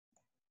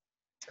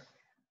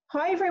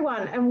Hi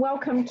everyone, and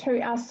welcome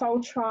to our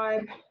Soul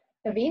Tribe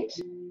event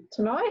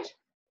tonight.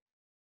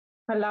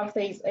 I love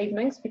these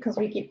evenings because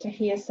we get to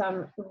hear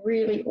some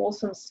really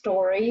awesome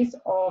stories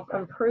of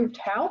improved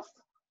health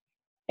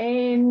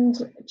and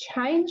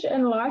change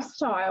in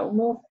lifestyle,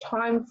 more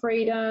time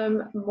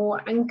freedom,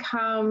 more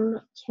income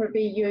to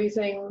be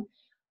using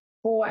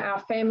for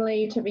our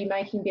family to be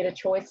making better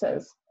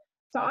choices.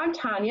 So I'm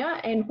Tanya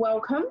and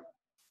welcome.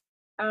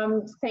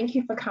 Thank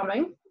you for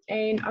coming.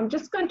 And I'm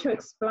just going to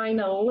explain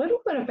a little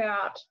bit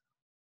about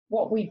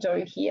what we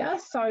do here.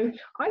 So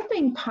I've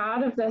been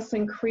part of this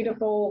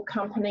incredible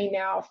company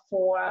now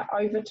for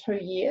over 2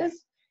 years.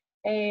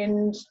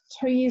 And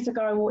 2 years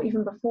ago, or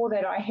even before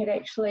that, I had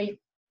actually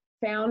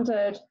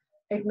founded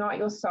Ignite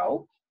Your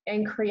Soul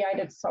and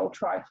created Soul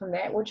Tribe from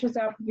that, which is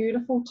our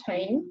beautiful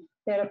team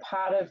that are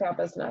part of our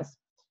business.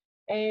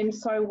 And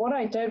so what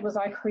I did was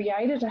I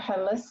created a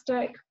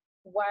holistic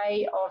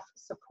way of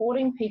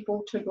supporting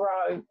people to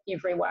grow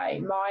every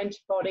way, mind,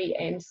 body,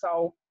 and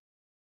soul.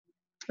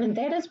 And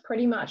that is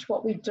pretty much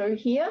what we do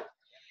here.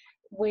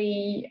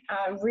 We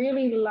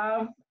really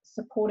love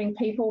supporting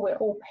people. We're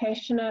all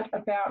passionate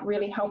about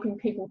really helping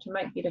people to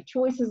make better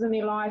choices in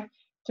their life,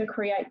 to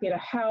create better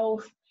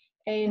health,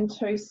 and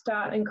to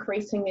start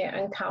increasing their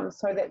income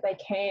so that they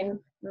can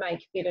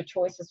make better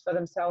choices for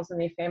themselves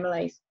and their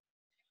families.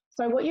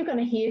 So what you're going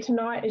to hear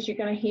tonight is you're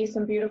going to hear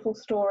some beautiful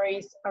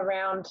stories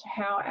around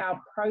how our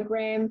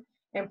program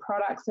and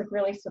products have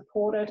really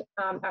supported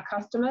our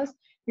customers.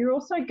 You're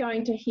also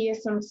going to hear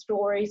some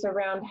stories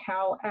around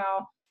how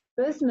our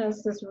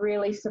business is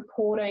really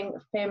supporting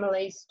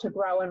families to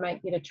grow and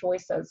make better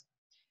choices.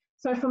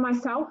 So for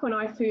myself, when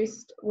I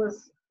first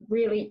was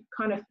really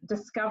kind of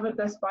discovered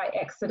this by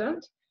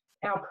accident,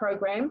 our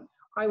program,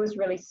 I was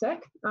really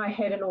sick. I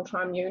had an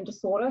autoimmune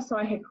disorder, so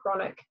I had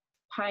chronic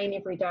pain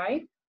every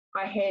day.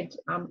 I had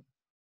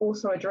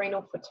also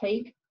adrenal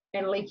fatigue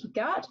and leaky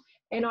gut,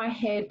 and I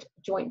had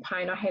joint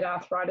pain. I had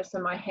arthritis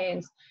in my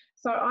hands.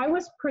 So I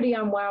was pretty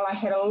unwell. I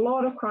had a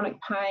lot of chronic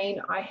pain.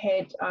 I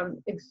had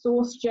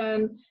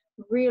exhaustion,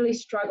 really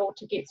struggled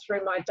to get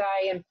through my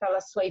day and fell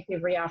asleep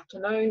every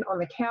afternoon on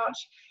the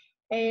couch.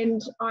 And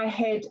I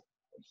had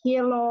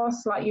hair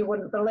loss like you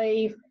wouldn't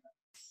believe,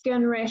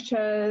 skin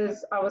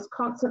rashes. I was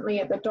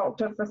constantly at the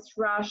doctor for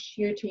thrush,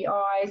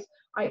 UTIs.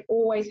 I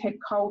always had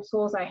cold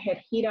sores. I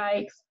had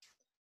headaches.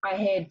 I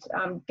had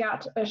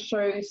gut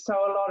issues, so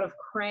a lot of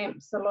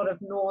cramps, a lot of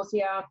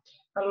nausea,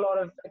 a lot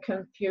of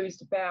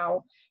confused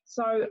bowel.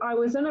 So I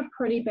was in a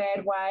pretty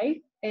bad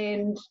way,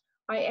 and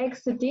I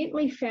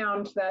accidentally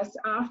found this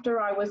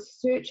after I was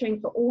searching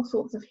for all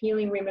sorts of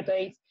healing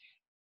remedies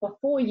for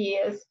 4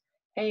 years,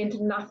 and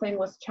nothing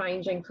was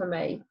changing for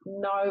me,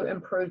 no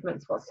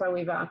improvements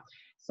whatsoever.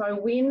 So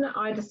when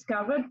I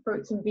discovered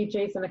fruits and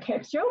veggies in a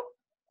capsule,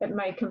 it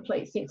made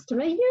complete sense to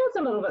me. Yeah, I was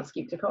a little bit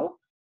skeptical.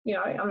 You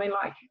know, I mean,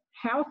 like,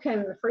 how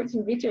can the fruits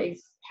and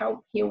veggies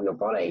help heal your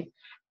body?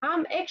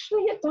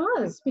 Actually, it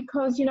does,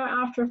 because, you know,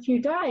 after a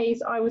few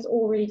days, I was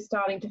already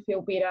starting to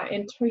feel better.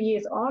 And 2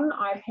 years on,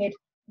 I've had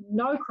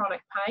no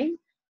chronic pain.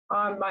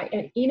 My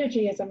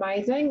energy is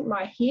amazing.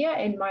 My hair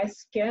and my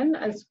skin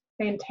is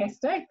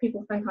fantastic.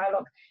 People think I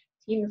look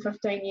 10,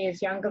 15 years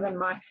younger than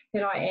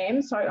I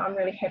am, so I'm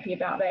really happy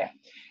about that.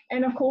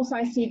 And of course,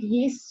 I said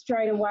yes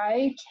straight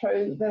away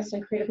to this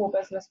incredible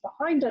business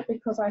behind it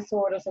because I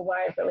saw it as a way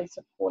of really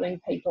supporting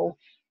people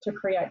to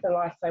create the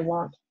life they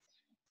want.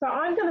 So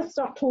I'm going to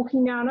stop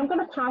talking now, and I'm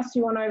going to pass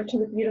you on over to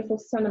the beautiful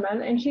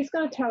Cinnamon, and she's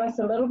going to tell us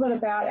a little bit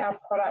about our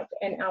product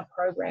and our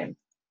program.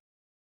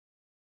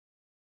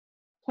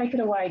 Take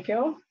it away,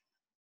 girl.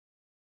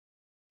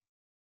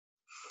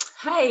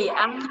 Hey,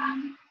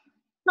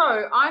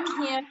 so I'm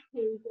here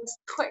to just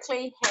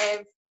quickly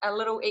have a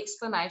little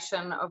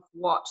explanation of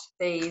what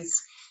these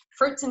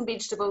fruits and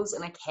vegetables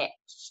in a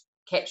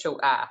capsule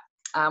are,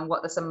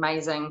 what this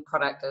amazing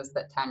product is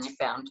that Tanya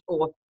found,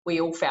 or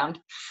we all found.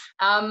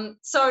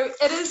 So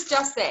it is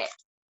just that,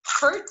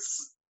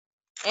 fruits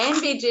and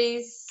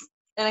veggies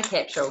in a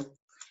capsule.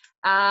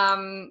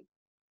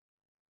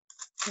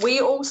 We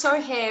also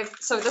have,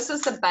 so this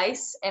is the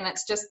base and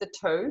it's just the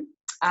two.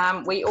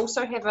 We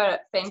also have a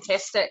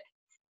fantastic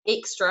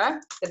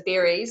extra, the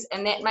berries,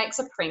 and that makes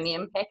a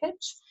premium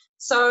package.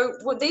 So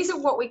these are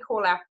what we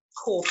call our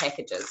core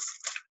packages.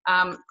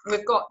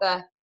 We've got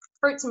the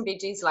fruits and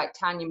veggies like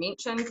Tanya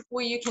mentioned,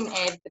 or you can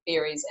add the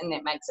berries and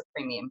that makes a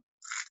premium.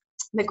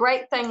 The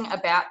great thing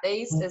about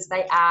these is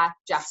they are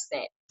just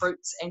that,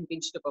 fruits and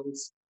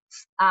vegetables.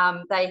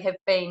 They have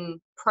been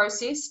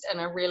processed in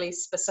a really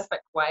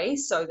specific way,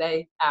 so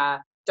they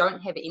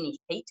don't have any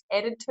heat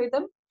added to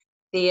them.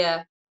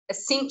 They're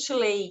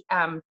essentially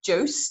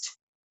juiced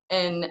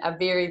in a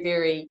very,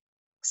 very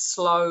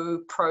slow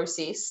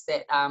process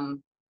that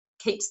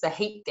keeps the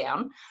heat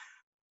down,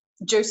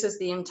 juices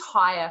the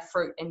entire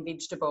fruit and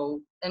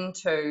vegetable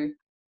into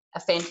a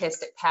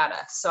fantastic powder.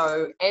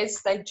 So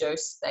as they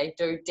juice, they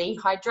do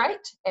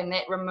dehydrate, and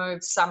that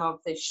removes some of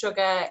the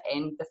sugar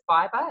and the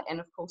fiber and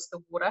of course the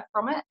water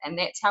from it, and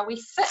that's how we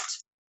fit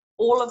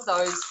all of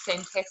those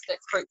fantastic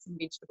fruits and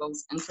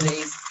vegetables into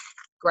these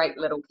great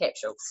little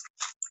capsules.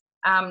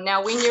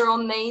 Now, when you're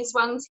on these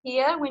ones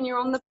here, when you're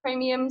on the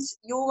premiums,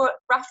 you're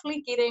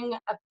roughly getting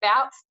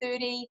about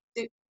 30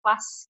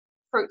 plus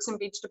fruits and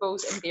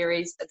vegetables and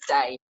berries a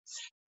day.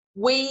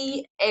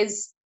 We,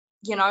 as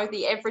you know,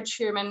 the average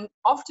human,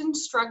 often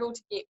struggle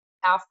to get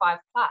our 5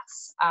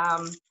 plus.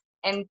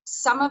 And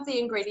some of the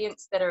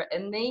ingredients that are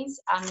in these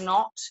are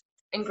not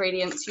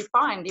ingredients you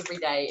find every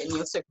day in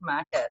your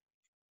supermarket.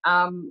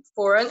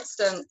 For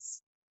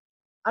instance,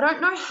 I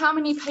don't know how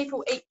many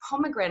people eat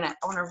pomegranate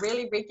on a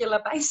really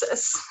regular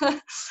basis.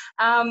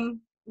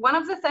 One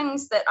of the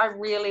things that I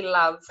really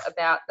love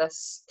about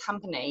this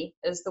company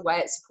is the way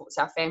it supports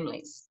our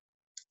families.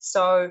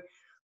 So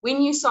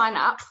when you sign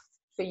up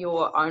for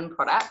your own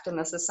product, and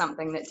this is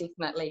something that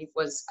definitely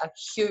was a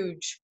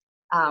huge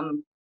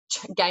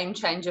game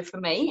changer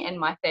for me and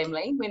my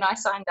family, when I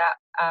signed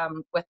up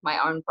with my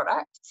own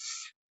product,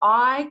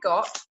 I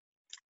got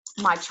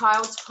my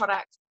child's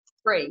product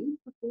free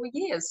for 4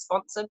 years,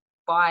 sponsored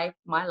by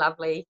my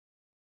lovely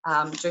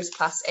Juice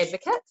Plus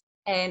advocate,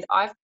 and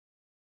I've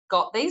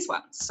got these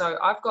ones. So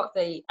I've got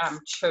the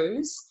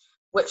chews,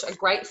 which are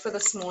great for the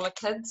smaller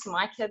kids.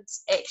 My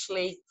kids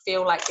actually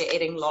feel like they're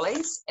eating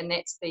lollies, and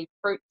that's the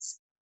fruits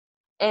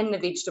and the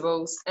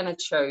vegetables in a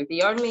chew.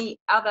 The only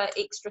other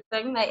extra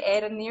thing they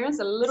add in there is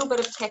a little bit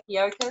of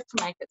tapioca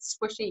to make it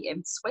squishy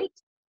and sweet.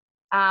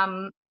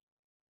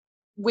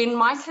 When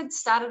my kids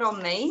started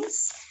on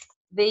these,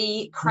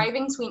 the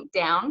cravings went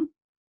down,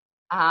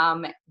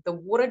 the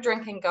water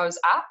drinking goes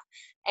up,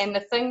 and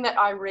the thing that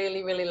I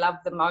really, really love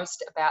the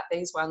most about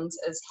these ones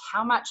is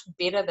how much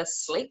better the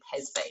sleep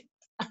has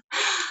been.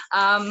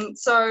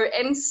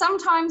 And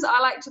sometimes I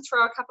like to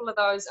throw a couple of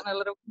those in a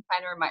little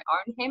container in my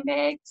own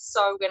handbag,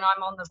 so when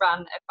I'm on the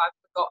run, if I've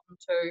forgotten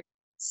to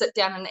sit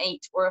down and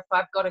eat, or if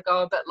I've got to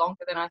go a bit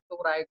longer than I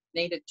thought I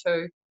needed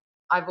to,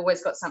 I've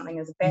always got something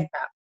as a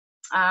backup.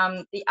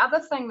 The other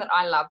thing that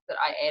I love that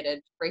I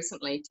added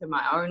recently to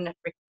my own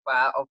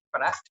repertoire of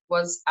product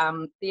was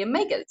the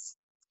omegas.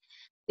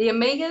 The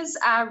omegas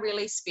are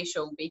really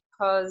special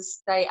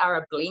because they are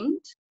a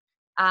blend.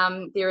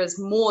 There is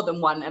more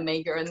than one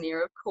omega in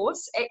there, of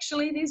course.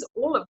 Actually, there's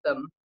all of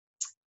them.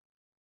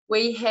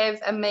 We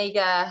have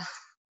omega,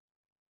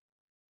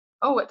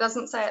 oh, it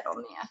doesn't say it on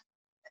there.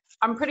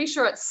 I'm pretty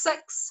sure it's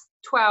 6,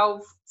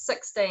 12,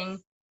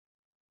 16,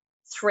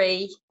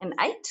 3, and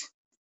 8.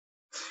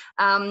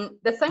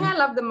 The thing I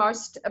love the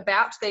most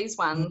about these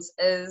ones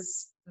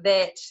is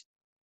that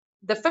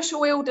the fish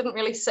oil didn't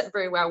really sit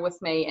very well with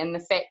me, and the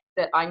fact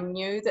that I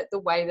knew that the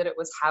way that it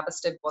was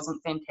harvested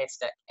wasn't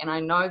fantastic. And I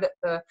know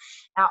that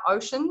our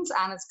oceans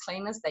aren't as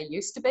clean as they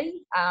used to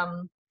be.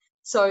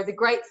 So the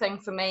great thing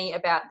for me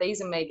about these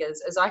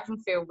omegas is I can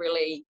feel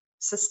really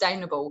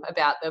sustainable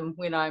about them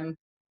when I'm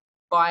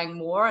buying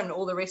more and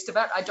all the rest of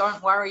it. I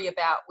don't worry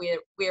about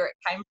where it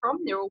came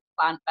from. They're all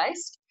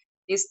plant-based.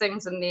 There's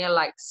things in there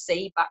like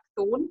sea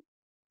buckthorn.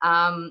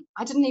 I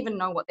didn't even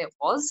know what that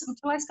was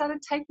until I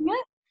started taking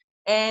it.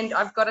 And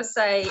I've got to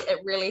say,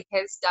 it really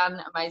has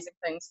done amazing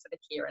things for the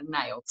hair and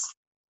nails.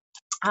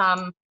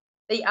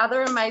 The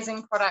other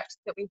amazing product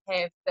that we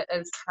have that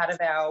is part of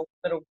our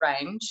little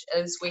range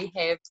is we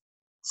have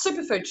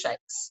superfood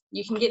shakes.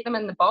 You can get them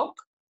in the bulk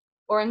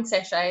or in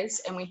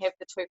sachets, and we have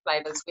the 2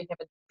 flavors. We have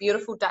a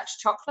beautiful Dutch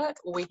chocolate,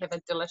 or we have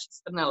a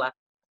delicious vanilla.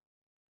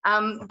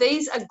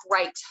 These are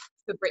great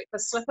for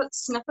breakfast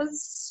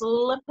slippers.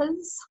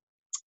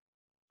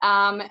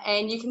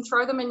 And you can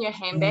throw them in your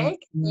handbag.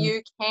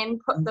 You can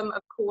put them,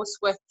 of course,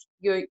 with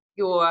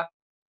your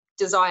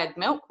desired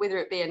milk, whether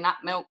it be a nut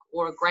milk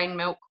or a grain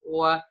milk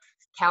or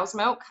cow's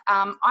milk.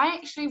 I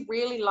actually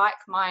really like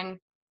mine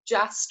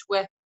just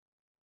with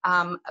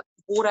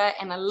water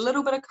and a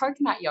little bit of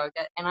coconut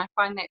yogurt, and I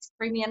find that's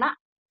creamy enough.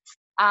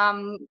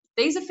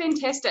 These are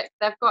fantastic.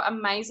 They've got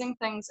amazing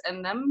things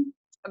in them,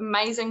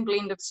 amazing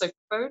blend of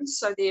superfoods.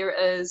 So there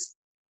is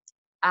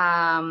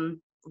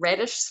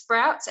radish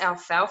sprouts,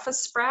 alfalfa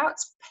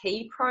sprouts,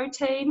 pea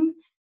protein,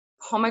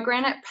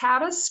 pomegranate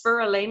powder,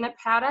 spirulina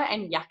powder,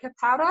 and yucca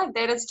powder.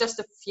 That is just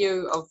a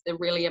few of the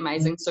really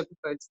amazing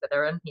superfoods that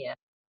are in here.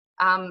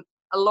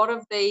 A lot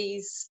of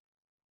these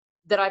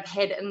that I've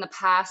had in the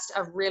past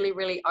are really,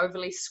 really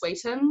overly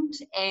sweetened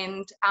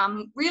and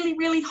really,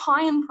 really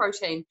high in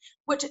protein,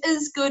 which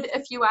is good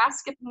if you are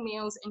skipping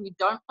meals and you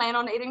don't plan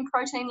on eating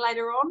protein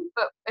later on.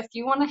 But if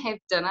you want to have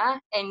dinner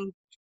and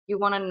you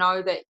want to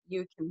know that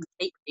you can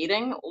keep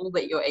eating all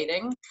that you're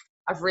eating,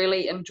 I've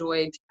really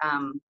enjoyed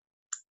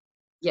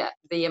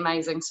the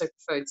amazing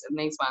superfoods in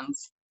these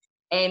ones.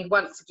 And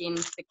once again,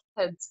 the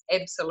kids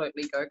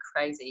absolutely go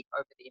crazy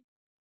over them.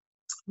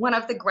 One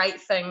of the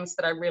great things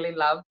that I really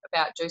love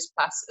about Juice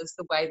Plus is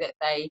the way that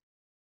they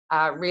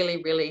are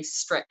really, really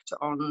strict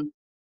on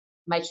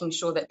making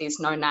sure that there's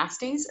no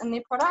nasties in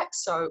their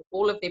products. So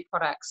all of their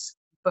products,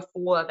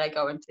 before they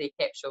go into their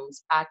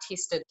capsules, are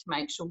tested to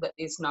make sure that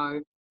there's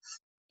no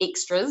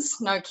extras,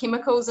 no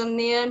chemicals in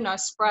there, no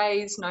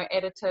sprays, no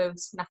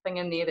additives, nothing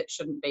in there that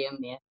shouldn't be in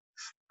there.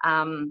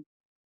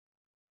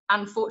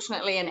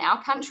 Unfortunately, in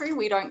our country,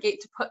 we don't get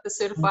to put the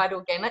certified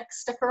organic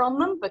sticker on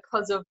them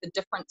because of the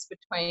difference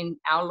between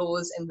our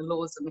laws and the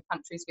laws in the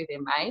countries where they're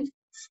made.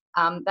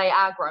 They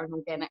are grown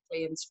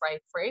organically and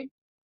spray-free.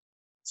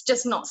 It's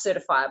just not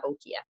certifiable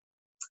here.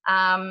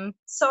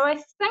 So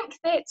I think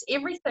that's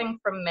everything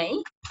from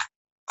me.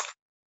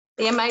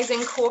 The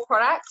amazing core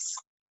products,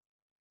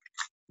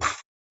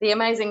 the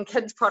amazing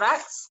kids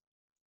products,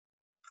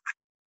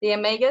 the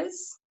omegas,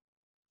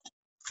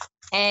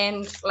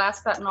 and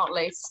last but not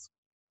least,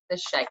 the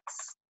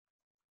shakes.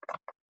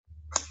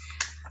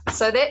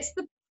 So that's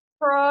the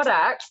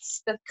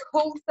products. The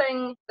cool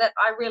thing that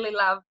I really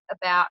love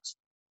about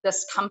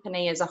this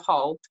company as a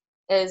whole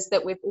is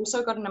that we've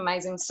also got an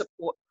amazing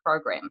support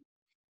program.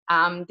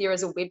 There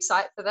is a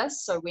website for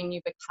this, so when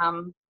you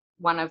become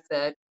one of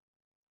the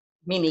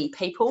many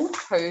people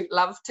who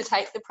love to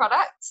take the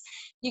products,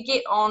 you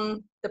get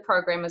on the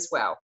program as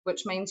well,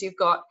 which means you've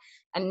got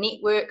a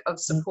network of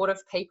supportive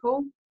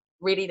people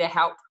ready to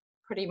help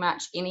pretty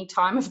much any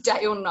time of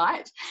day or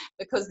night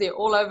because they're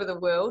all over the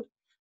world.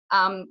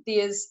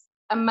 There's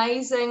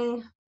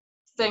amazing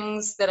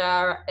things that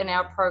are in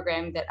our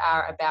program that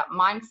are about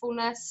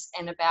mindfulness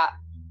and about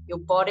your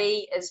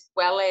body, as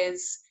well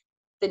as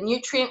the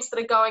nutrients that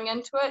are going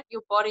into it,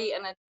 your body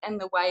in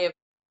the way of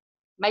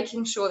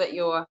making sure that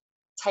you're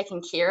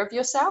taking care of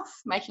yourself,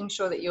 making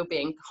sure that you're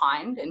being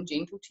kind and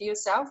gentle to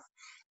yourself.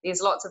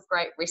 There's lots of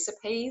great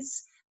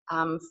recipes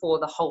for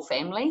the whole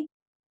family.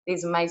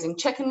 There's amazing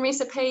chicken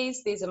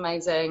recipes, there's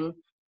amazing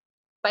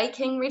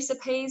baking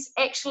recipes.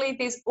 Actually,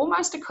 there's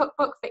almost a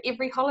cookbook for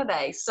every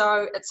holiday.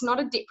 So it's not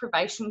a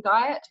deprivation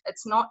diet.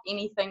 It's not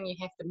anything you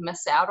have to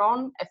miss out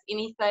on. If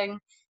anything,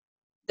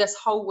 this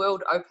whole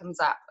world opens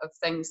up of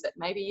things that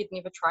maybe you'd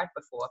never tried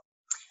before.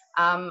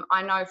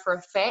 I know for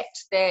a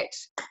fact that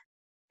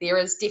there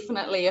is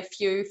definitely a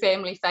few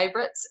family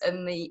favorites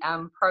in the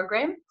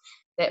program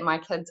that my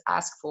kids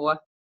ask for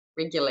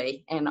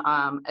regularly, and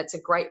it's a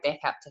great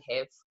backup to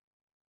have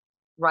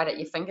right at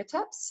your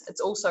fingertips. It's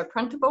also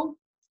printable,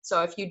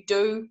 so if you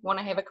do want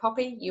to have a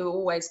copy, you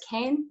always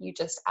can. You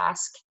just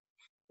ask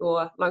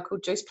your local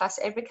Juice Plus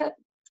advocate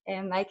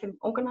and they can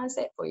organise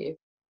that for you.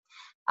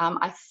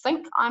 I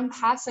think I'm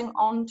passing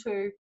on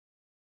to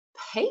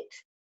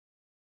Pete.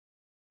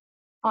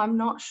 I'm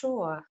not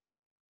sure.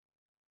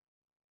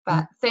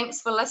 But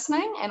thanks for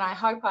listening, and I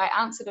hope I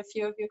answered a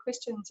few of your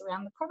questions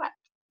around the product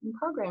and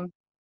program.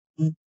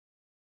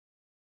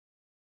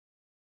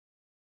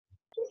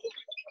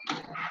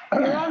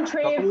 You're on,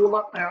 Trev.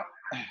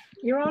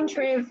 You're on,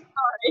 Trev.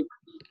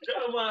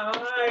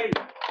 Hi.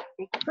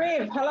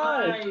 Trev,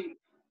 hello. Hi.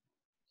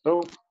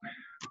 Oh.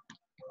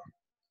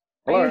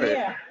 Are Hello. you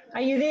there?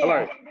 Are you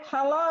there?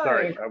 Hello.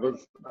 Sorry, I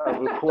was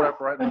caught up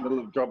right in the middle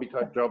of jobby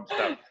type job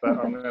stuff, but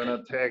I'm going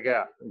to tag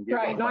out. And get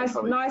Great,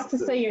 nice to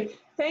see you.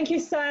 Thank you,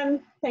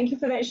 son. Thank you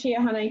for that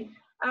share, honey.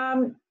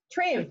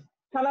 Trev,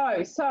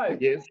 hello. So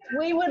yes,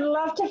 we would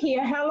love to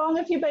hear how long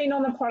have you been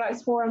on the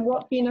products for, and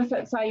what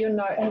benefits have you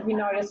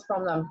noticed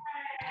from them?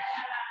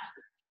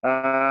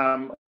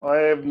 I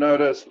have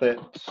noticed that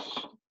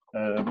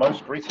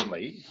most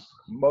recently,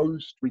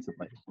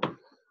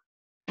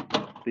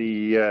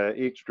 the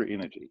extra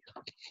energy,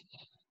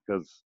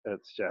 because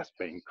it's just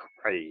been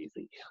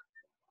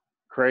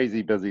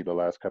crazy busy the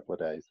last couple of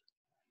days.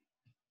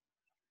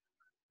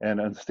 And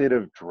instead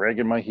of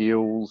dragging my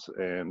heels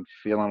and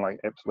feeling like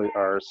absolute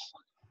arse,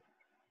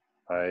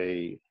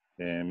 I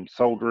am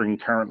soldering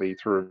currently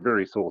through a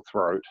very sore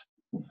throat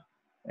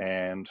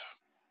and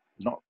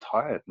not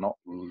tired, not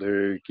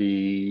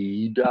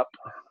lurgied up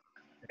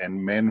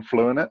and man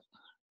flu in it.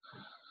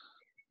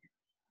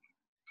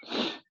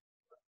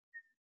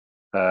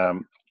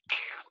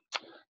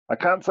 I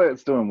can't say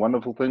it's doing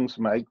wonderful things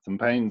for my aches and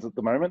pains at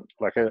the moment.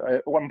 Like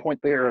at one point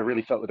there, I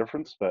really felt the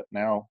difference, but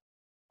now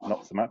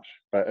not so much.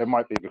 But it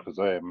might be because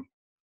I'm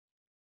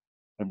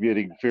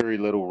getting very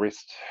little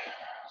rest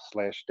 /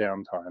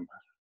 downtime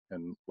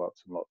and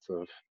lots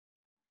of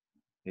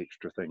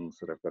extra things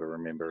that I've got to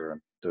remember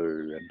and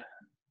do. And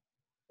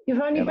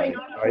you've only been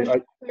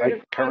on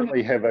I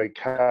currently have a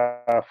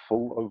car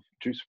full of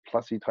Juice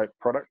Plusy type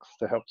products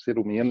to help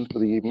settle me in for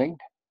the evening.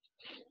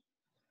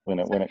 When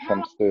it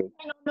comes to been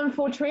on them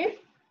for, Trev?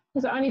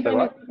 Has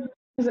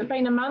it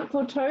been a month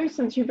or two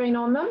since you've been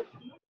on them?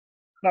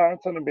 No,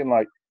 it's only been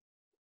like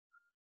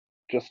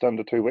just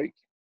under 2 weeks.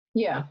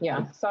 Yeah.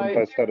 So since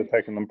I started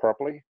taking them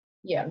properly.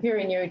 Yeah,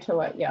 very new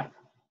to it. Yeah.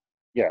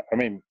 Yeah, I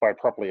mean by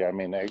properly, I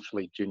mean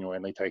actually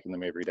genuinely taking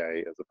them every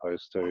day as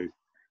opposed to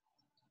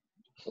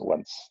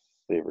once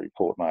every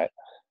fortnight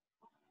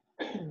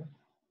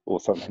or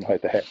something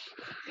like that.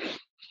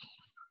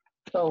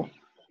 Cool.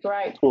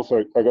 Great.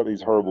 Also, I got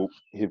these horrible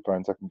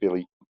headphones. I can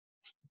barely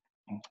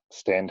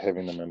stand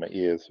having them in my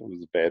ears. It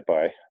was a bad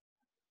buy,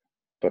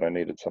 but I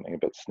needed something a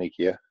bit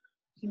sneakier.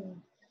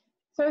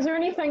 So is there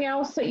anything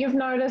else that you've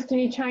noticed,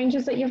 any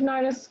changes that you've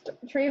noticed,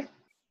 Trev,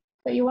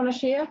 that you want to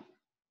share?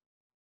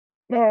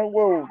 No,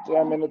 well,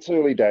 I mean, it's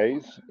early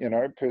days. You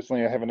know,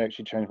 personally, I haven't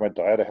actually changed my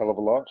diet a hell of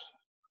a lot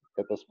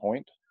at this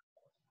point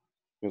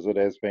because it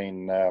has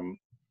been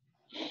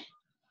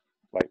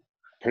like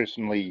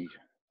personally,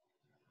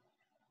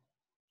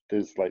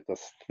 there's like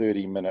this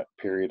 30-minute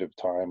period of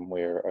time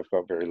where I've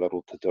got very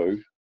little to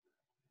do,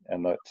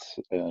 and that's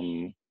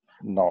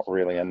not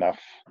really enough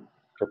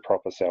for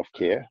proper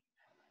self-care.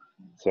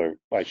 So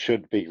I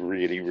should be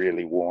really,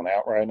 really worn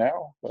out right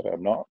now, but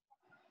I'm not.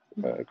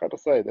 But I've got to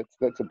say,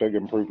 that's a big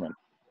improvement.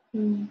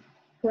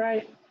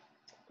 Great.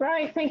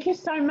 Great. Thank you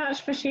so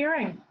much for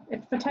sharing.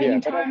 It's for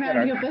taking time out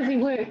of your busy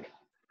work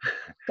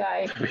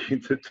day.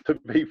 To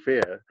be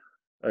fair,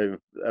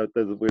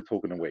 we're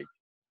talking a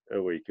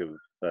week of.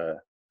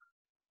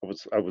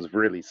 I was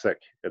really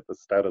sick at the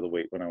start of the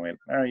week when I went,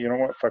 oh, you know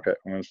what, fuck it,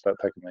 I'm going to start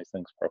taking these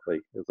things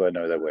properly because I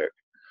know they work.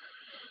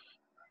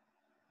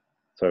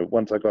 So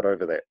once I got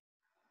over that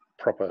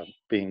proper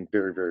being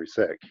very, very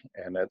sick,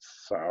 and at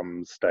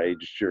some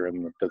stage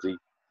during the busy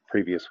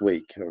previous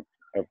week,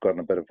 I've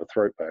gotten a bit of a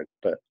throat bug,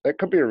 but that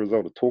could be a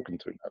result of talking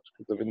too much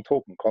because I've been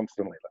talking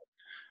constantly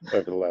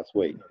over the last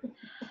week.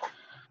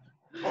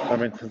 I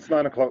mean, since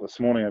 9 o'clock this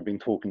morning, I've been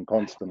talking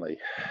constantly.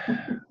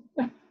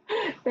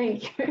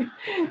 Thank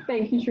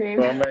you, Trev.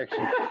 So I'm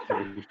actually,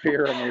 to be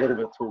fair, I'm a little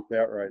bit talked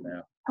out right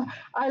now.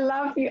 I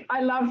love you.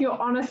 I love your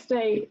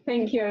honesty.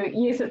 Thank you.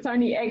 Yes, it's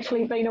only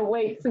actually been a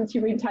week since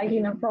you've been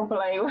taking them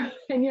properly,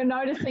 and you're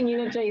noticing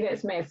energy.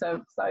 That's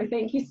massive. So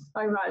thank you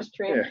so much,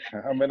 Trev.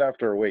 Yeah, I mean,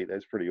 after a week,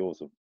 that's pretty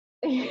awesome.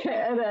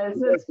 Yeah, it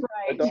is. It's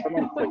great.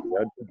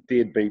 I'm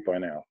dead beat by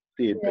now.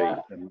 Dead beat,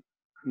 and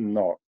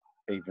not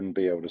even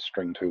be able to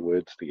string two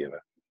words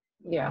together.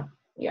 Yeah.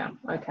 Yeah.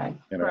 Okay.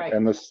 You know, great.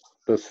 and this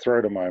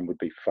throat of mine would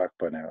be fucked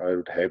by now. I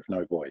would have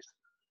no voice.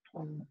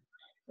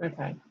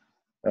 Okay.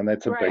 And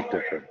that's a big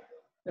difference.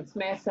 It's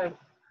massive.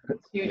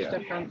 It's a huge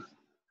difference.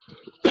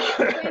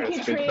 Thank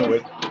you,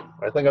 Trev.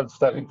 I think I'm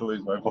starting to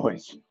lose my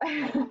voice.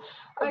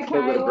 Okay.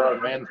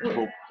 Grown man's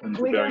talk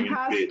into going in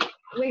bed.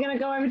 We're going to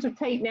go over to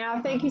Pete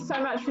now. Thank you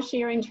so much for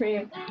sharing,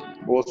 Trev.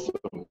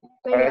 Awesome.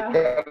 I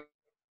got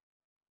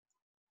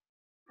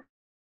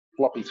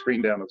floppy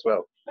screen down as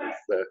well. It's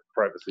the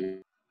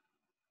privacy.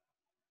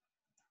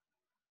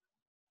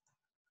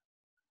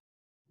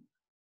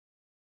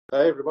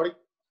 Hey everybody,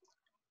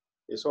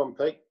 yes, I'm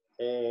Pete,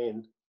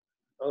 and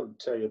I'm going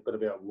to tell you a bit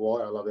about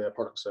why I love our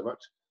products so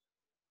much.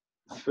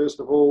 First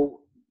of all,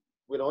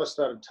 when I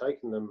started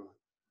taking them,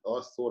 I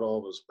thought I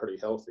was pretty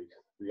healthy.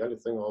 The only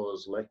thing I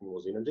was lacking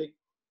was energy,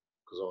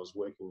 because I was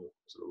working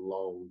sort of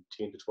long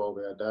 10 to 12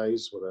 hour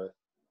days with a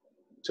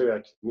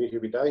 2-hour commute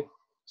every day.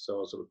 So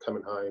I was sort of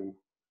coming home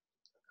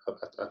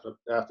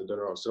after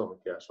dinner, I was sitting on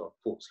the couch and I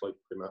fall asleep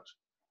pretty much.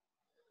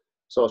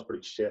 So I was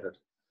pretty shattered.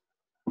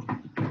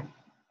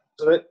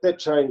 So that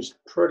changed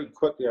pretty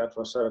quickly after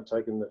I started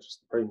taking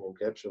just the premium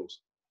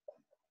capsules.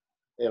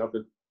 And I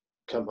could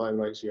come home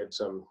and actually had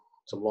some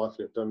life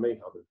left in me.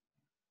 I could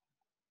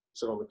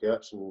sit on the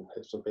couch and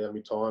have some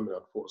family time, and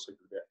I'd fall asleep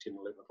at about 10,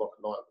 11 o'clock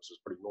at night, which is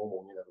pretty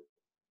normal, you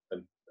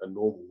know, a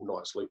normal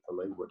night's sleep for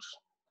me, which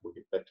we'll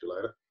get back to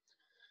later.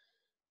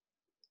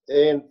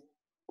 And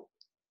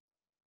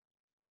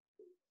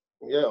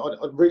yeah,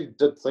 I really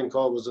did think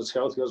I was as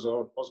healthy as I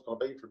was going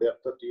to be for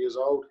about 50 years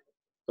old.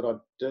 But I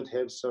did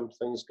have some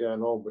things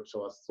going on which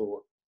I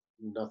thought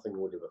nothing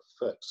would ever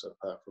fix,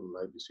 apart from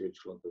maybe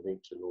surgical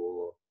intervention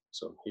or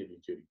some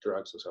heavy-duty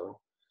drugs or something.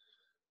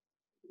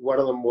 One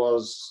of them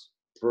was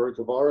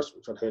verruca virus,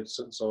 which I'd had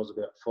since I was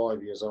about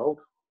 5 years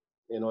old,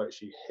 and I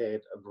actually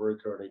had a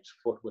verruca in each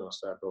foot when I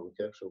started on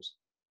the capsules.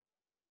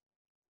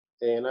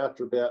 And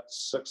after about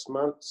 6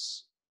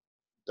 months,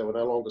 they were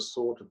no longer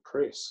sore to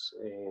press,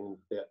 and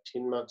about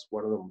 10 months,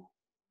 one of them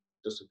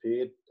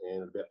disappeared,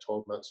 and about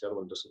 12 months, the other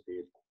one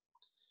disappeared.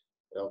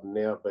 I've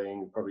now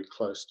been probably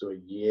close to a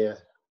year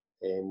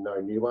and no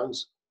new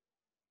ones.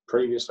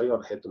 Previously,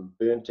 I'd had them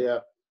burnt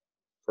out,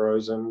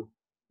 frozen,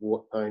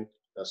 wart paint,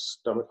 a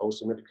stomach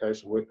ulcer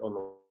medication worked on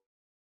the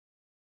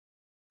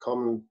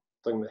common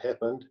thing that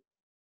happened,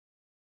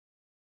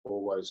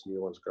 always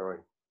new ones growing.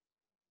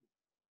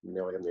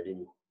 Now I haven't had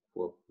any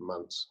for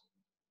months,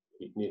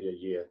 nearly a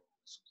year.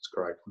 It's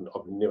great.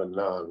 I've never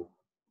known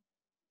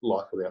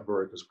life without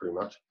verrucas pretty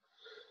much.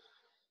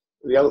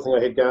 The other thing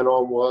I had going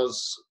on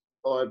was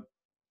I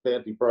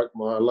badly broke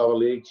my lower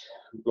leg,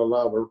 the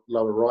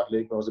lower right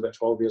leg when I was about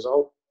 12 years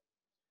old.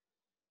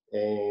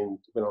 And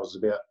when I was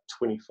about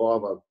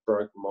 25, I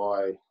broke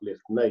my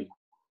left knee,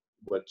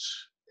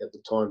 which at the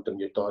time didn't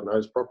get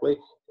diagnosed properly.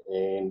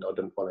 And I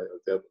didn't find out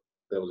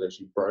that was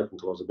actually broken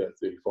until I was about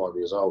 35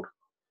 years old.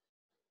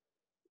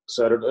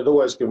 So it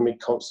always given me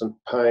constant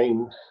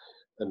pain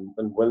in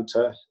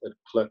winter. It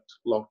clicked,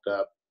 locked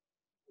up,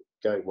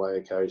 gave way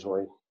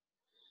occasionally.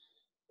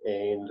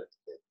 And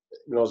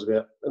when I was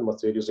about in my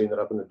 30s, I ended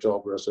up in a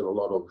job where I was doing a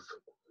lot of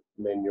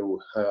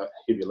manual,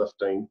 heavy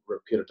lifting,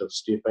 repetitive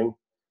stepping.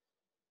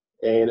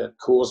 And it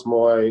caused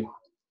my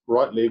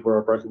right leg,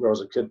 where I broke it when I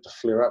was a kid, to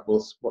flare up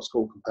with what's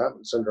called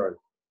compartment syndrome,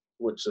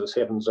 which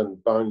happens in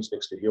bones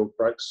next to healed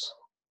breaks.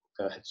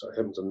 So it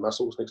happens in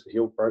muscles next to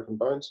healed broken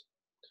bones.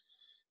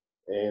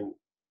 And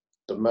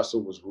the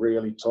muscle was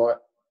really tight,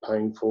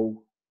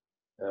 painful.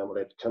 I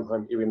had to come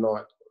home every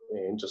night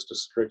and just to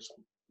stretch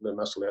the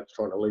muscle out to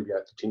try and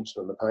alleviate the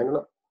tension and the pain in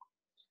it.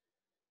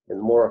 And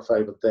the more I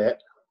favoured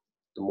that,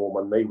 the more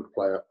my knee would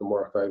play up. The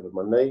more I favoured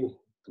my knee,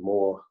 the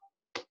more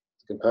the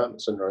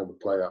compartment syndrome would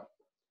play up.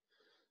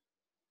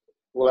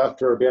 Well,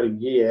 after about a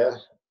year,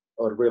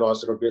 I'd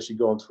realised that I'd actually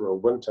gone through a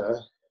winter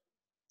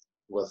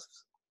with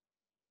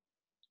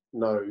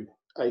no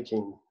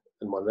aching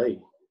in my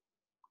knee,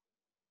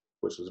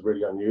 which was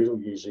really unusual.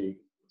 Usually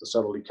the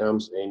suddenly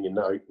comes and you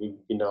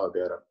know about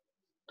it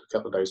a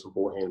couple of days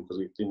beforehand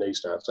because your knee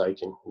starts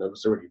aching. And if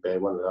it's a really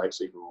bad one, it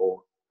aches even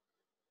more.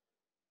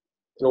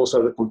 And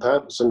also the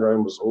compartment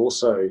syndrome was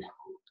also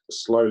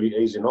slowly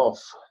easing off.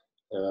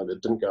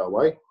 It didn't go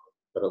away,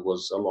 but it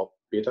was a lot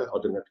better. I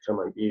didn't have to come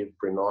home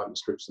every night and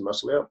stretch the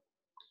muscle out.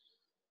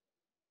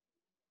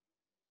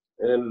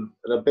 And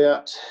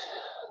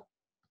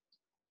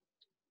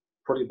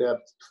probably about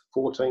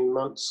 14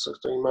 months,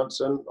 16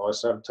 months in, I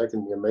started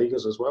taking the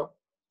Omegas as well.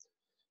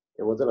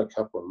 And within a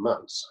couple of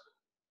months,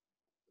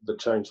 the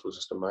change was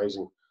just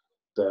amazing.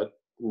 That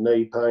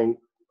knee pain,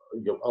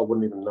 I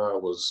wouldn't even know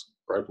it was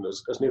broken.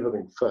 It's never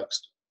been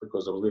fixed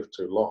because it was left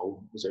too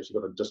long. It's actually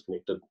got a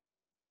disconnected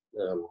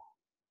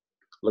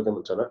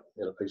ligament in it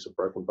and a piece of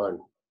broken bone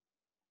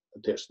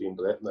attached to the end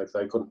of that. And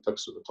they couldn't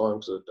fix it at the time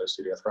because they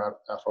said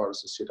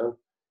arthritis is set in.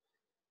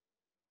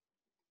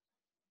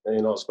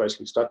 And I was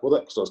basically stuck with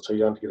it because I was too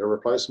young to get a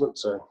replacement.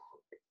 So,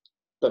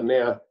 but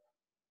now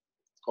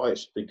I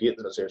actually forget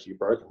that it's actually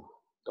broken.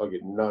 I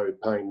get no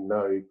pain,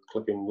 no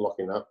clicking,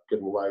 locking up,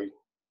 giving way,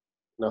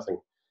 nothing.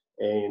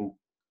 And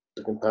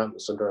the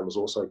compartment syndrome is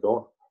also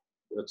gone.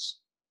 It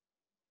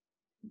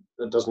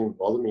doesn't even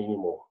bother me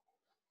anymore.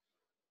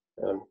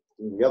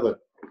 The other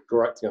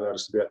great thing I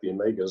noticed about the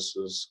Omegas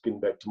is getting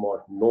back to my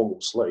normal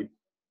sleep.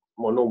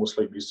 My normal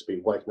sleep used to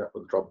be waking up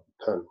with a drop of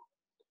a pin.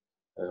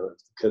 If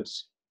the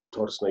kids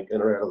try to sneak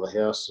in or out of the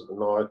house at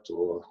night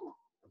or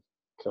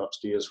come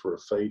upstairs for a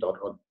feed,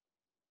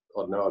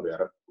 I'd know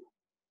about it.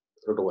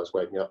 It'd always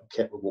wake me up. A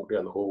cat would walk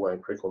down the hallway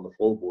and creak on the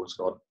floorboards,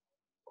 and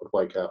I'd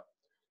wake up.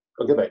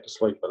 I'd go back to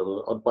sleep, but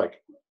I'd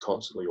wake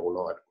constantly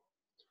all night.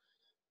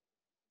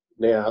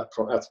 Now,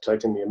 after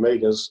taking the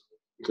Omegas,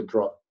 you could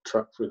drive a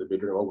truck through the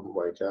bedroom. I wouldn't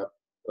wake up.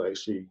 I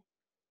actually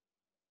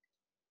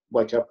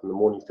wake up in the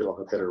morning, feel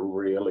like I've had a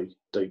really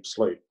deep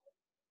sleep.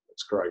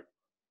 It's great.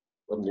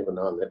 I've never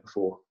known that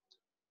before.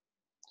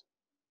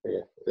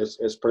 Yeah,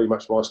 that's pretty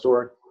much my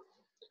story.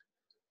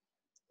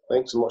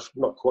 Thanks. I'm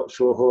not quite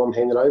sure who I'm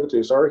handing over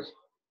to, sorry.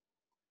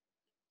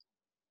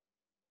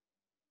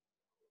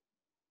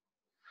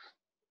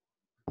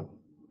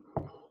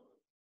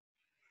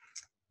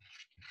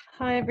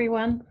 Hi,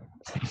 everyone.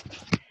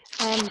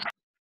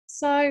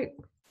 So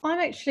I'm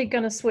actually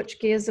going to switch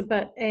gears a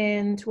bit,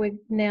 and we're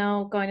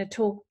now going to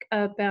talk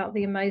about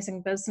the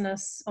amazing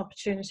business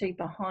opportunity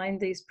behind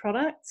these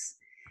products.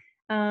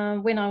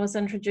 When I was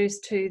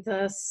introduced to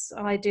this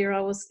idea,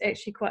 I was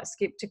actually quite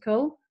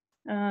skeptical.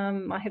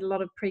 I had a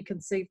lot of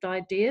preconceived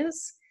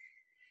ideas,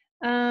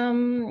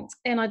 and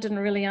I didn't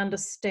really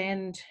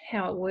understand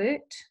how it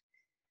worked.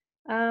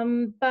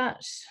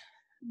 But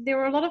there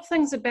were a lot of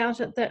things about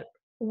it that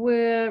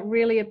were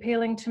really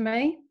appealing to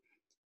me,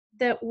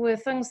 that were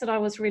things that I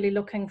was really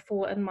looking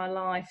for in my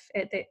life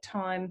at that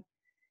time.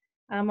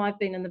 I've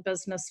been in the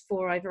business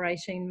for over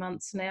 18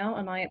 months now,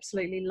 and I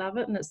absolutely love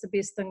it, and it's the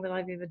best thing that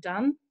I've ever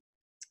done.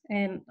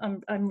 And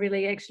I'm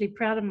really actually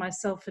proud of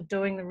myself for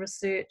doing the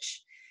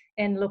research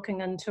and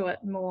looking into it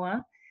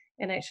more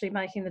and actually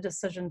making the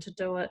decision to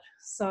do it.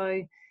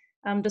 So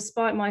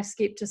despite my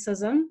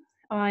skepticism,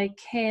 I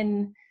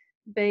can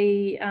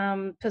be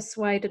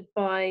persuaded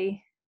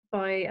by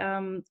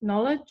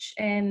knowledge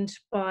and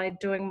by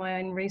doing my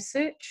own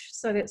research.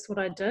 So that's what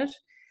I did.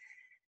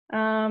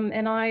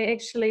 And I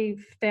actually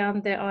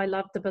found that I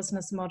loved the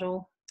business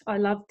model. I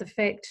loved the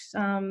fact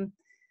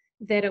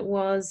that it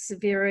was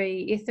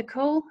very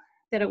ethical,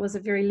 that it was a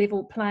very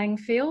level playing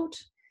field.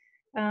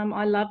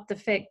 I loved the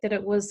fact that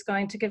it was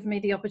going to give me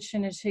the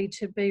opportunity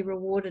to be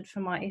rewarded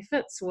for my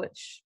efforts,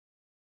 which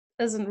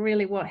isn't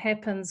really what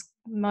happens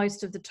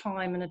most of the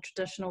time in a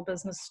traditional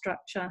business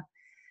structure.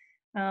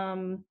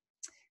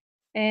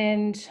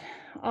 And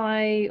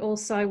I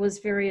also was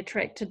very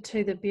attracted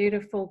to the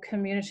beautiful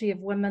community of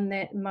women,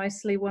 that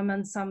mostly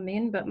women, some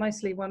men, but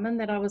mostly women,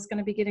 that I was going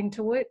to be getting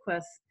to work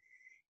with.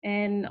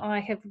 And I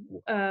have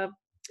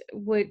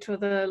worked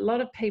with a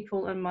lot of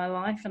people in my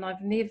life, and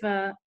I've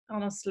never,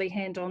 honestly,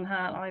 hand on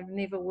heart, I've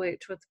never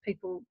worked with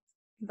people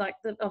like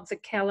of the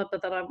caliber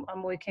that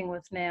I'm working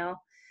with now.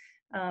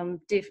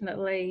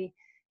 Definitely,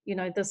 you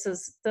know, this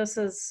is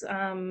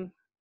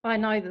I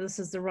know that this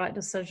is the right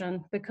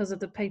decision because of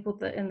the people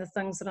and the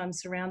things that I'm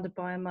surrounded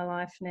by in my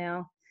life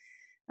now.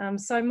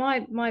 So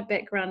my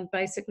background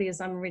basically is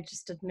I'm a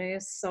registered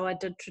nurse, so I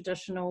did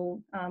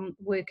traditional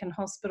work in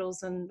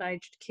hospitals and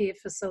aged care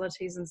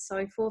facilities and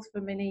so forth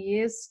for many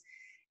years,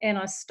 and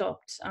I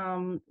stopped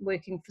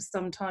working for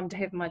some time to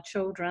have my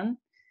children.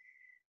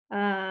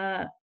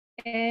 And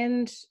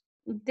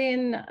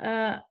then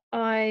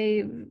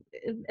I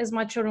as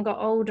my children got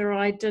older,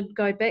 I did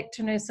go back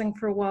to nursing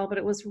for a while, but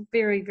it was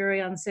very, very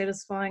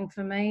unsatisfying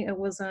for me. It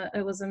was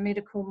a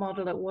medical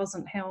model. It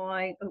wasn't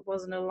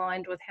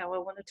aligned with how I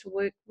wanted to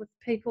work with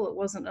people. It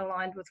wasn't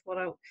aligned with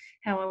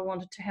how I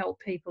wanted to help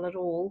people at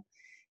all.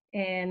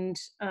 And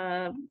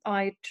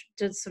I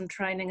did some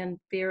training in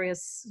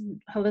various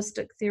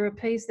holistic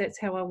therapies. That's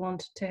how I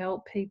wanted to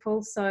help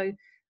people. So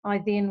I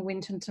then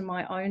went into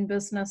my own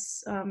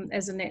business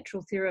as a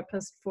natural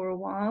therapist for a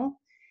while,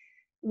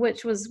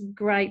 which was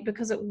great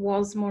because it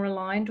was more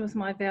aligned with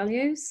my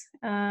values.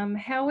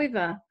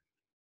 However,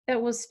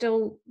 it was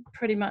still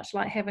pretty much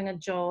like having a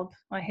job.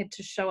 I had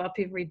to show up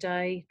every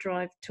day,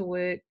 drive to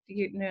work,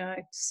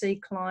 see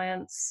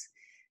clients.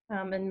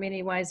 In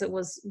many ways, it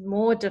was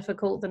more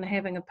difficult than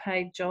having a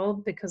paid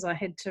job because I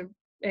had to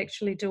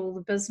actually do all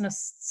the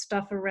business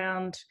stuff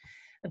around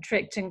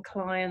attracting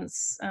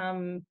clients,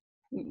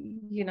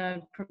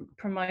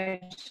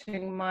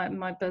 promoting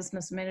my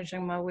business,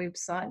 managing my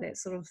website, that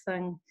sort of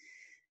thing.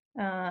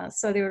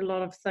 So there were a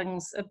lot of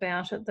things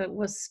about it that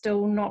was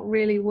still not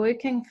really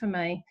working for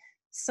me.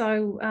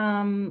 So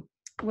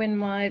when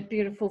my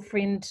beautiful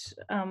friend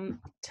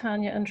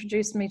Tanya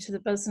introduced me to the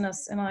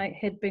business, and I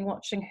had been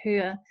watching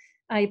her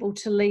able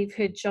to leave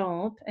her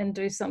job and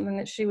do something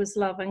that she was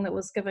loving, that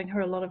was giving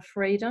her a lot of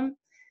freedom,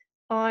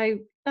 I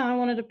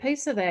wanted a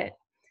piece of that.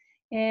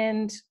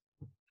 And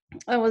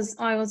I was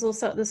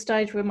also at the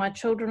stage where my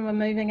children were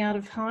moving out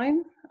of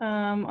home.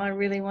 I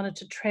really wanted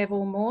to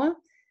travel more.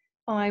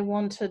 I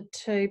wanted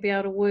to be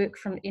able to work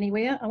from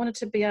anywhere. I wanted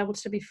to be able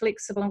to be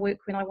flexible and work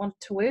when I wanted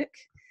to work.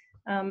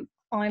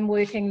 I'm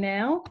working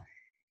now,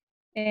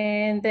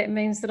 and that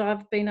means that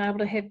I've been able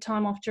to have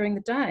time off during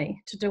the day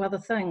to do other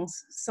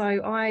things. So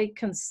I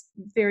can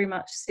very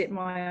much set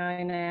my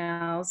own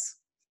hours.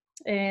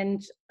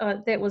 And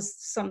that was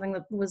something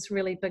that was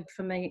really big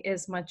for me.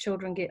 As my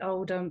children get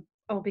older,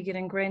 I'll be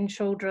getting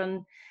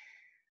grandchildren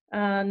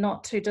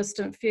not too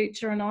distant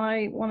future, and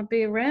I want to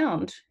be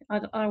around. I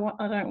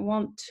don't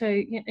want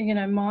to,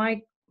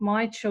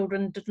 my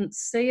children didn't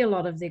see a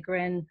lot of their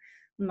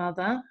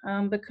grandmother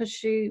because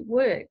she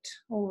worked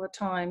all the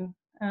time.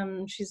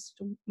 She's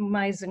an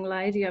amazing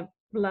lady. I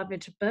love her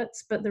to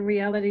bits, but the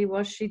reality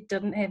was she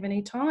didn't have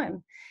any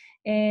time,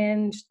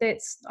 and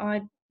that's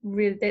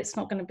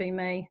not going to be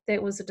me.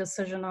 That was a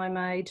decision I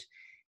made,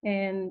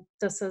 and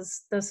this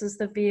is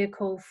the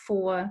vehicle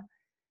for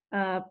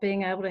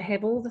being able to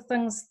have all the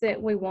things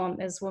that we want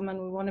as women.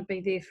 We want to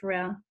be there for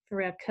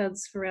our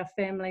kids, for our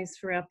families,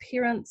 for our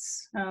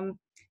parents,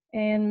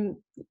 and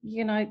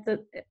that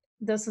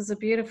this is a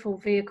beautiful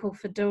vehicle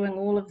for doing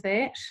all of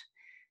that.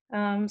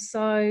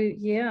 So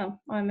yeah,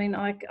 I mean,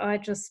 I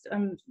just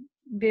am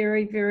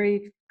very,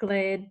 very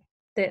glad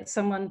that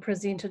someone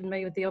presented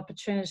me with the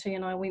opportunity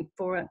and I went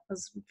for it. It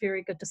was a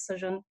very good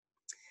decision.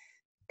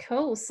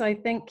 Cool, so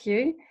thank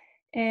you.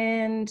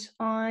 And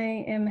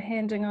I am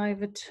handing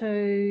over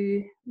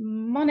to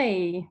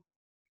Moni.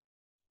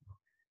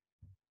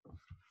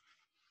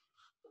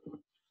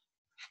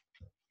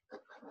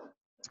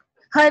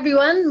 Hi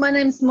everyone, my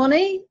name's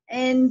Moni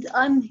and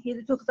I'm here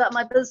to talk about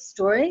my biz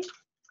story.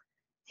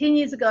 10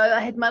 years ago, I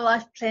had my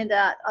life planned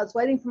out. I was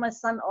waiting for my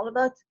son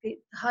Oliver to get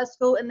to high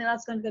school, and then I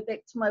was going to go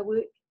back to my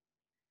work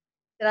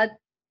that I'd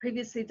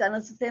previously done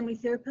as a family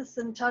therapist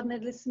in child and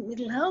adolescent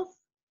mental health.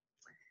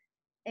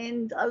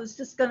 And I was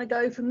just going to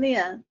go from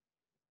there.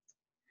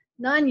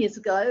 9 years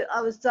ago,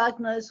 I was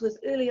diagnosed with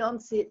early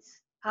onset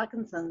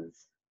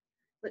Parkinson's,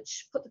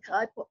 which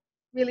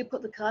really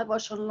put the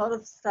kibosh on a lot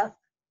of stuff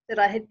that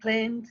I had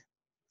planned.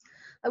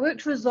 I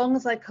worked for as long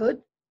as I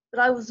could,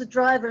 but I was a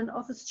driver and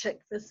office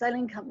chick for a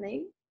sailing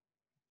company,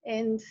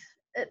 and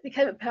it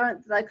became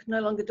apparent that I could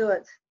no longer do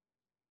it.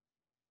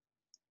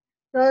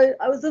 So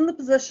I was in the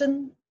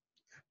position,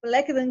 for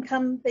lack of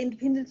income, being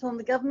dependent on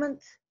the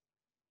government,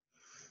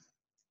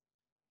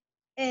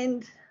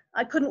 and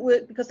I couldn't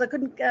work because I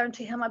couldn't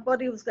guarantee how my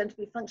body was going to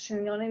be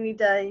functioning on any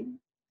day.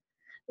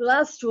 The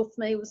last straw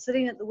for me was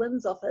sitting at the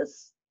WINS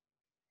office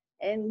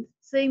and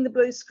seeing the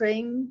blue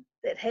screen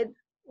that had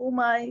all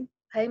my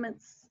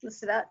payments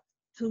listed out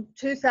till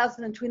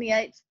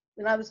 2028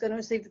 when I was going to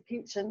receive the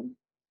pension.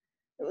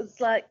 It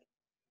was like,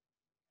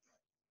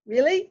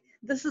 really?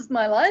 This is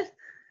my life?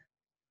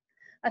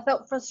 I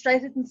felt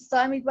frustrated and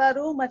stymied by it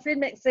all. My friend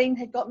Maxine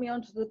had got me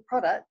onto the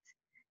product.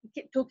 He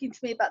kept talking to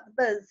me about the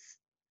biz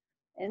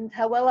and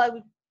how well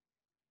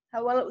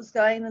it was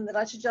going and that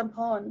I should jump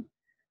on.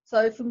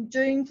 So from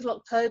June till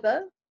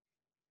October,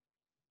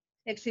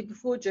 actually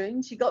before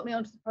June, she got me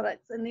onto the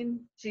products, and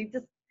then she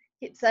just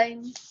kept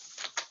saying,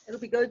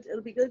 it'll be good,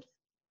 it'll be good.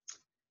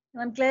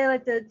 And I'm glad I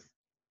did.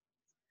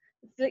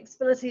 The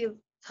flexibility of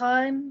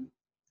time,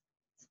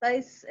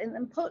 space, and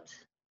input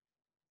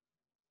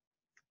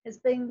has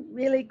been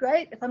really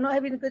great. If I'm not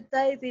having a good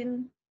day,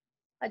 then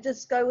I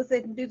just go with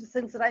it and do the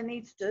things that I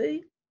need to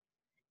do.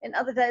 And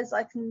other days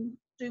I can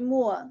do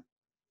more.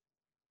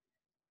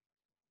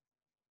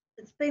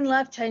 It's been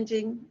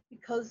life-changing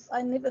because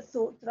I never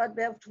thought that I'd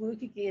be able to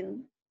work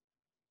again.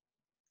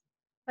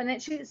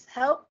 financially it's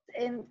helped,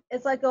 and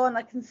as I go on,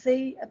 I can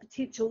see a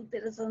potential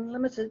that is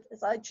unlimited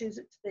as I choose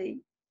it to be.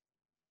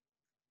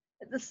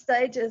 At this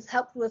stage, it has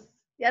helped with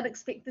the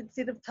unexpected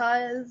set of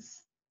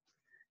tyres,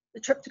 the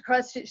trip to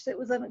Christchurch that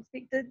was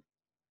unexpected,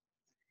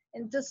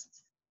 and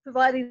just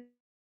providing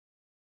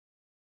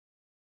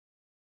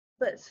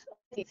a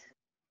bit.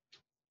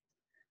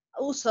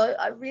 Also,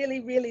 I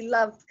really, really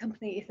loved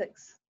company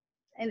ethics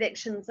and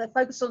actions. They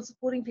focused on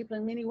supporting people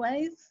in many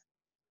ways,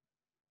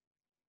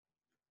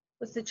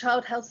 with the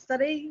child health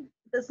study,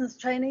 business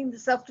training, the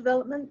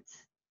self-development,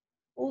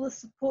 all the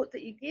support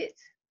that you get.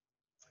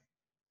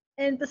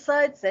 And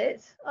besides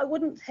that, I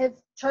wouldn't have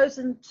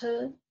chosen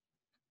to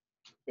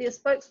be a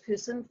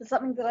spokesperson for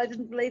something that I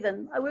didn't believe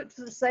in. I worked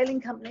for the sailing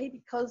company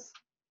because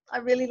I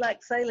really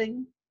like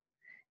sailing,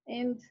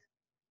 and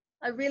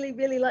I really,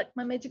 really like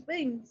my magic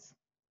beans.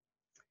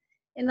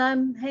 And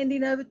I'm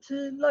handing over to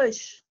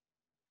Loish.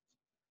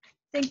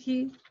 Thank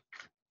you.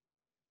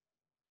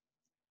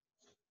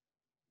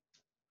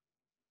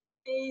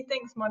 Hey,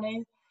 thanks,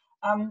 Moni.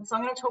 So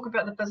I'm going to talk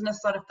about the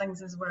business side of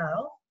things as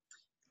well.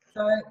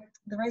 So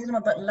the reason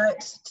I'm a bit late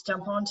to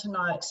jump on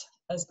tonight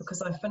is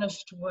because I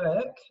finished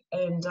work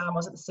and I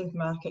was at the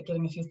supermarket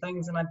getting a few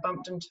things, and I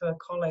bumped into a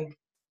colleague,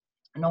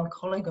 an old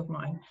colleague of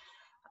mine,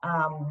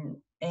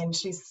 and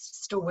she's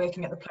still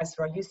working at the place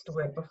where I used to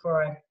work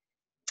before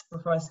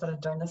I started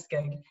doing this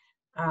gig,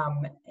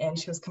 and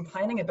she was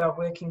complaining about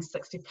working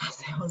 60+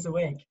 hours a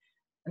week.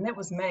 And that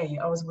was me.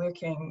 I was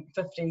working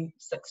 50,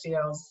 60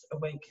 hours a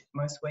week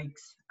most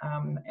weeks,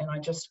 and I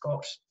just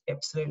got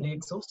absolutely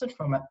exhausted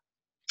from it.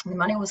 The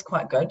money was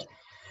quite good,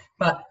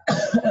 but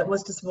it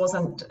was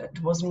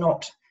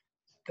not,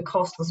 the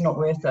cost was not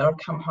worth it. I'd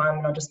come home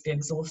and I'd just be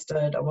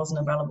exhausted. I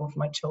wasn't available for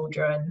my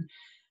children.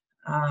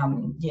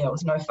 Yeah, it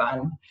was no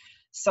fun.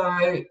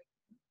 So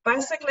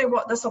basically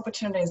what this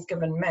opportunity has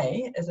given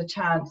me is a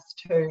chance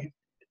to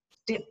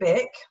step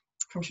back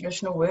from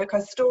traditional work. I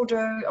still do,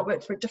 I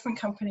work for a different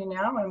company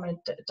now. I'm in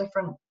a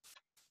different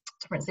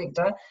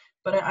sector,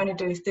 but I only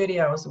do 30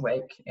 hours a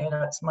week, and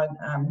it's my,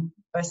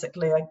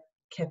 basically I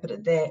cap it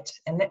at that,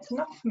 and that's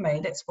enough for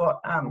me. That's what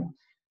I'm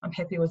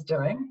happy with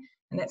doing,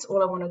 and that's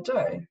all I want to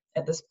do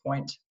at this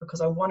point, because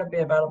I want to be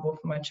available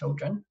for my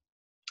children.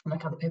 And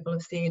like other people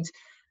have said,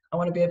 I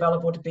want to be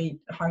available to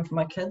be home for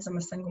my kids. I'm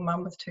a single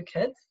mum with 2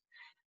 kids.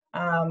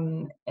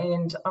 And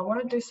I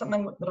want to do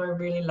something that I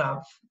really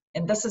love,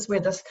 and this is where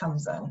this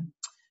comes in.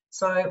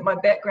 So my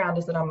background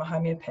is that I'm a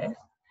homeopath,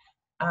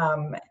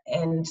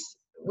 and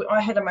I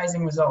had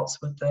amazing results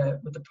with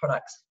the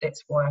products.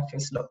 That's why I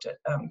first looked at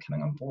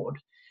coming on board.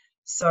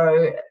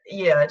 So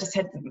yeah, I just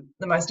had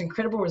the most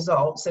incredible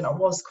results, and I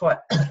was quite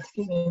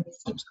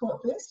skeptical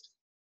at first.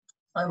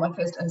 So my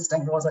first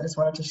instinct was I just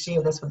wanted to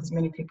share this with as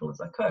many people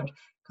as I could,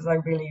 because they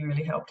really,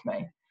 really helped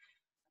me.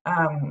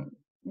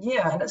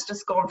 Yeah, and it's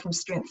just gone from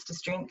strength to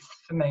strength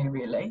for me,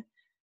 really.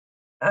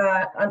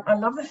 I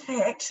love the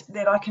fact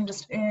that I can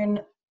just earn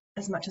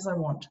as much as I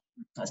want.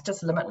 It's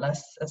just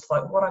limitless. It's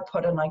like what I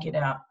put in, I get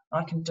out.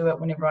 I can do it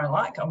whenever I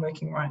like. I'm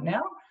working right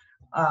now.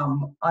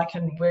 I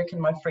can work in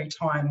my free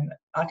time.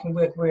 I can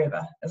work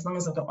wherever. As long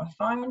as I've got my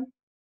phone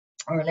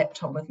or a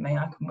laptop with me,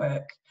 I can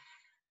work.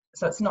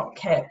 So it's not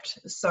capped.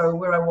 So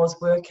where I was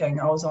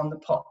working, I was on the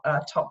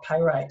top pay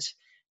rate.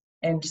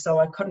 And so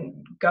I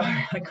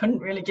couldn't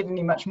really get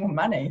any much more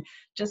money,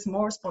 just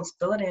more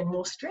responsibility and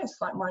more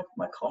stress, like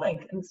my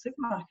colleague in the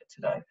supermarket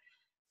today.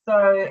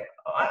 So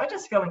I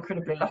just feel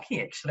incredibly lucky,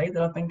 actually,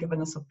 that I've been given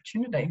this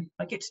opportunity.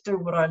 I get to do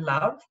what I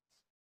love.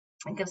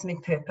 It gives me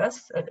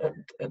purpose.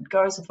 It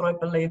goes with what I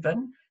believe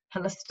in: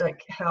 holistic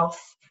health,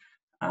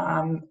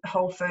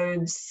 whole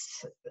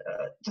foods.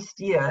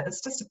 Yeah,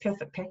 it's just a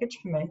perfect package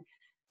for me.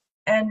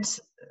 And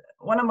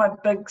one of my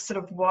big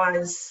sort of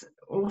whys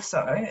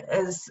also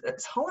is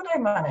it's holiday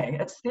money.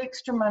 It's the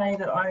extra money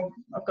that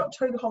I've got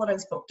 2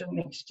 holidays booked in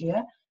next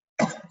year.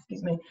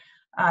 Excuse me.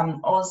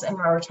 Oz and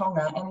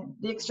Rarotonga, and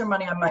the extra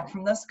money I make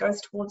from this goes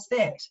towards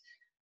that.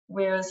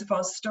 Whereas if I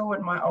was still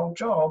in my old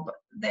job,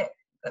 it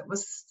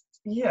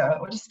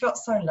just felt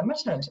so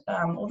limited.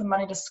 All the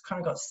money just kind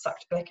of got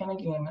sucked back in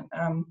again.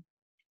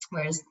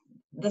 Whereas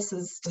this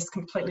is just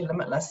completely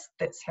limitless.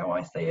 That's how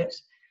I see it.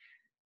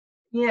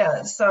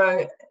 Yeah,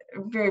 so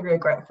very, very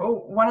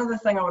grateful. One other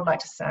thing I would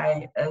like to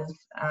say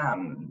is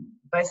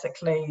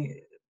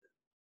basically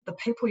the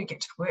people you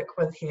get to work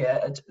with here,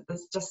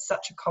 there's just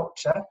such a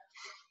culture,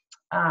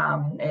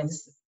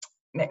 as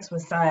Max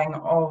was saying,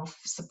 of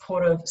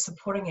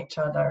supporting each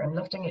other and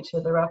lifting each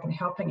other up and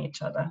helping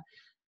each other.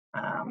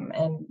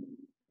 And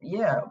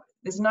yeah,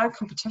 there's no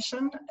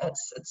competition.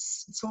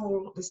 It's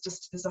all,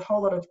 there's a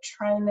whole lot of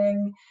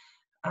training,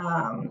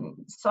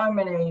 so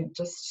many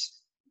just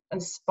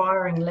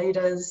inspiring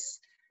leaders.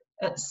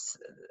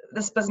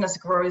 This business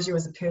grows you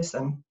as a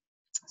person.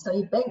 So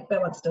your bank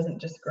balance doesn't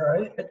just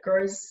grow, it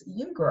grows,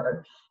 you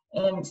grow.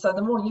 And so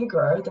the more you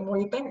grow, the more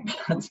your bank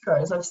balance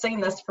grows. I've seen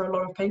this for a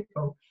lot of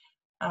people,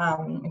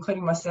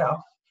 including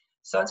myself.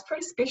 So it's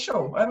pretty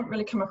special. I haven't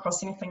really come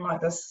across anything like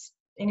this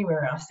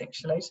anywhere else,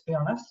 actually, to be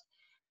honest.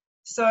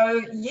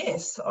 So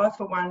yes, I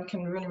for one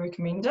can really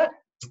recommend it.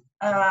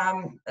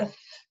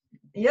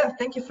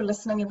 Thank you for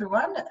listening,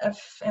 everyone,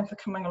 and for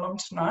coming along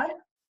tonight.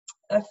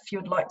 If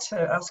you'd like to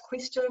ask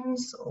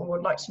questions or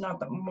would like to know a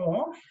bit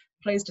more,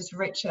 please just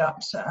reach out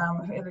to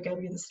whoever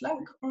gave you this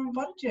link or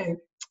invited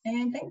you.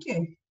 And thank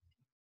you.